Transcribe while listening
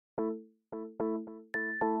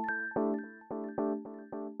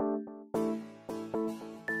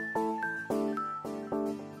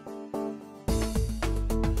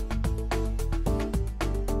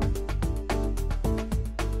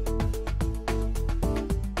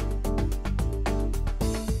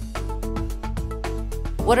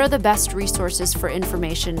What are the best resources for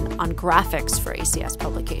information on graphics for ACS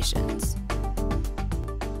publications?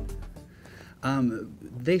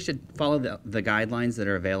 They should follow the guidelines that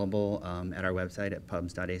are available at our website at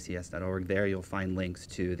pubs.acs.org. There you'll find links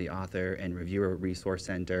to the Author and Reviewer Resource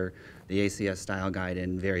Center, the ACS Style Guide,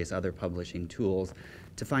 and various other publishing tools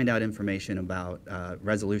to find out information about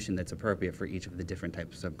resolution that's appropriate for each of the different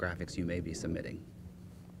types of graphics you may be submitting.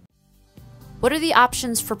 What are the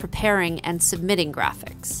options for preparing and submitting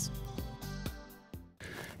graphics?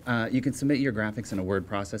 You can submit your graphics in a word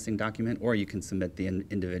processing document, or you can submit the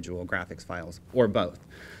individual graphics files, or both.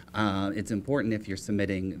 It's important if you're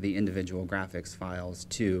submitting the individual graphics files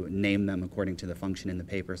to name them according to the function in the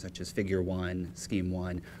paper, such as Figure 1, Scheme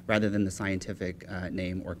 1, rather than the scientific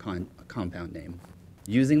name or compound name.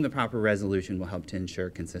 Using the proper resolution will help to ensure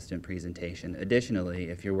consistent presentation. Additionally,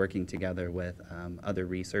 if you're working together with other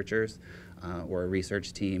researchers or a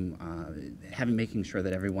research team, making sure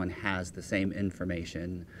that everyone has the same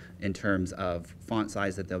information in terms of font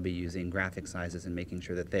size that they'll be using, graphic sizes, and making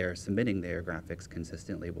sure that they're submitting their graphics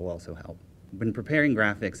consistently will also help. When preparing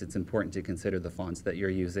graphics, it's important to consider the fonts that you're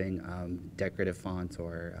using. Decorative fonts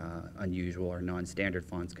or unusual or non-standard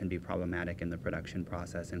fonts can be problematic in the production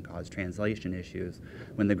process and cause translation issues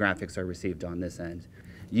when the graphics are received on this end.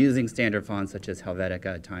 Using standard fonts such as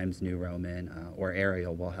Helvetica, Times New Roman, or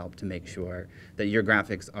Arial will help to make sure that your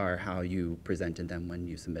graphics are how you presented them when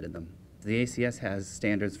you submitted them. The ACS has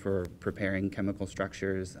standards for preparing chemical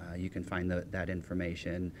structures. You can find that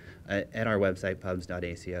information at our website,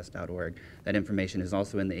 pubs.acs.org. That information is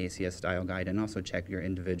also in the ACS Style Guide, and also check your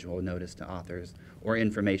individual notice to authors or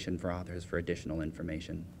information for authors for additional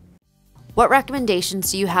information. What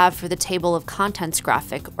recommendations do you have for the table of contents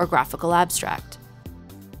graphic or graphical abstract?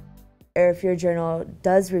 Or if your journal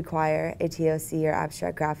does require a TOC or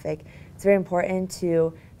abstract graphic, it's very important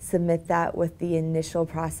to submit that with the initial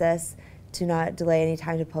process to not delay any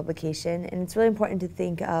time to publication. And it's really important to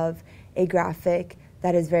think of a graphic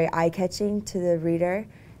that is very eye-catching to the reader,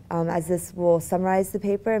 as this will summarize the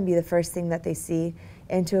paper and be the first thing that they see,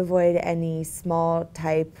 and to avoid any small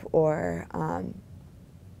type or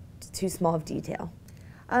too small of detail.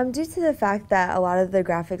 Due to the fact that a lot of the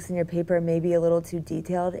graphics in your paper may be a little too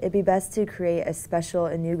detailed, it'd be best to create a special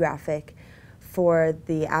and new graphic for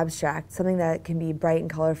the abstract, something that can be bright and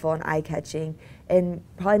colorful and eye-catching, and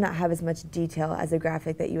probably not have as much detail as a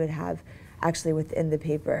graphic that you would have actually within the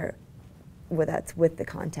paper with the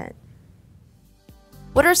content.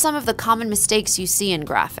 What are some of the common mistakes you see in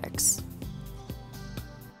graphics?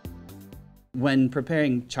 When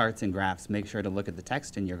preparing charts and graphs, make sure to look at the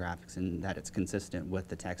text in your graphics and that it's consistent with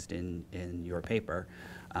the text in your paper.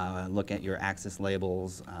 Look at your axis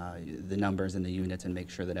labels, the numbers and the units, and make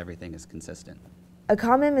sure that everything is consistent. A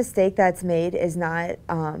common mistake that's made is not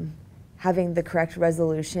having the correct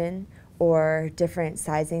resolution or different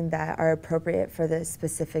sizing that are appropriate for the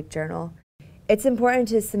specific journal. It's important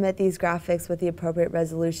to submit these graphics with the appropriate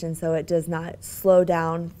resolution so it does not slow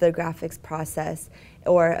down the graphics process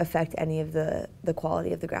or affect any of the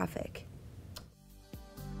quality of the graphic.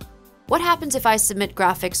 What happens if I submit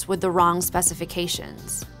graphics with the wrong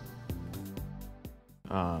specifications?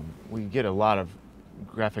 We get a lot of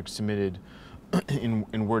graphics submitted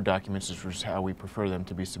in Word documents, which is how we prefer them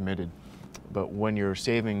to be submitted. But when you're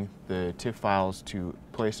saving the TIFF files to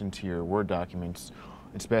place into your Word documents,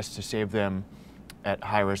 it's best to save them at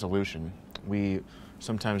high resolution. We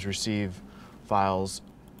sometimes receive files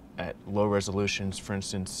at low resolutions. For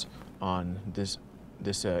instance, on this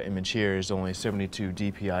image here is only 72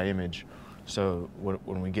 dpi image. So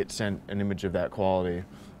when we get sent an image of that quality,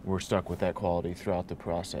 we're stuck with that quality throughout the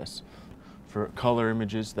process. For color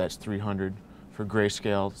images, that's 300. For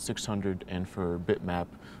grayscale, 600, and for bitmap,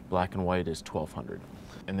 black and white is 1200.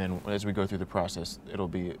 And then as we go through the process,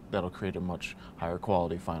 that'll create a much higher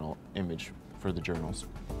quality final image for the journals.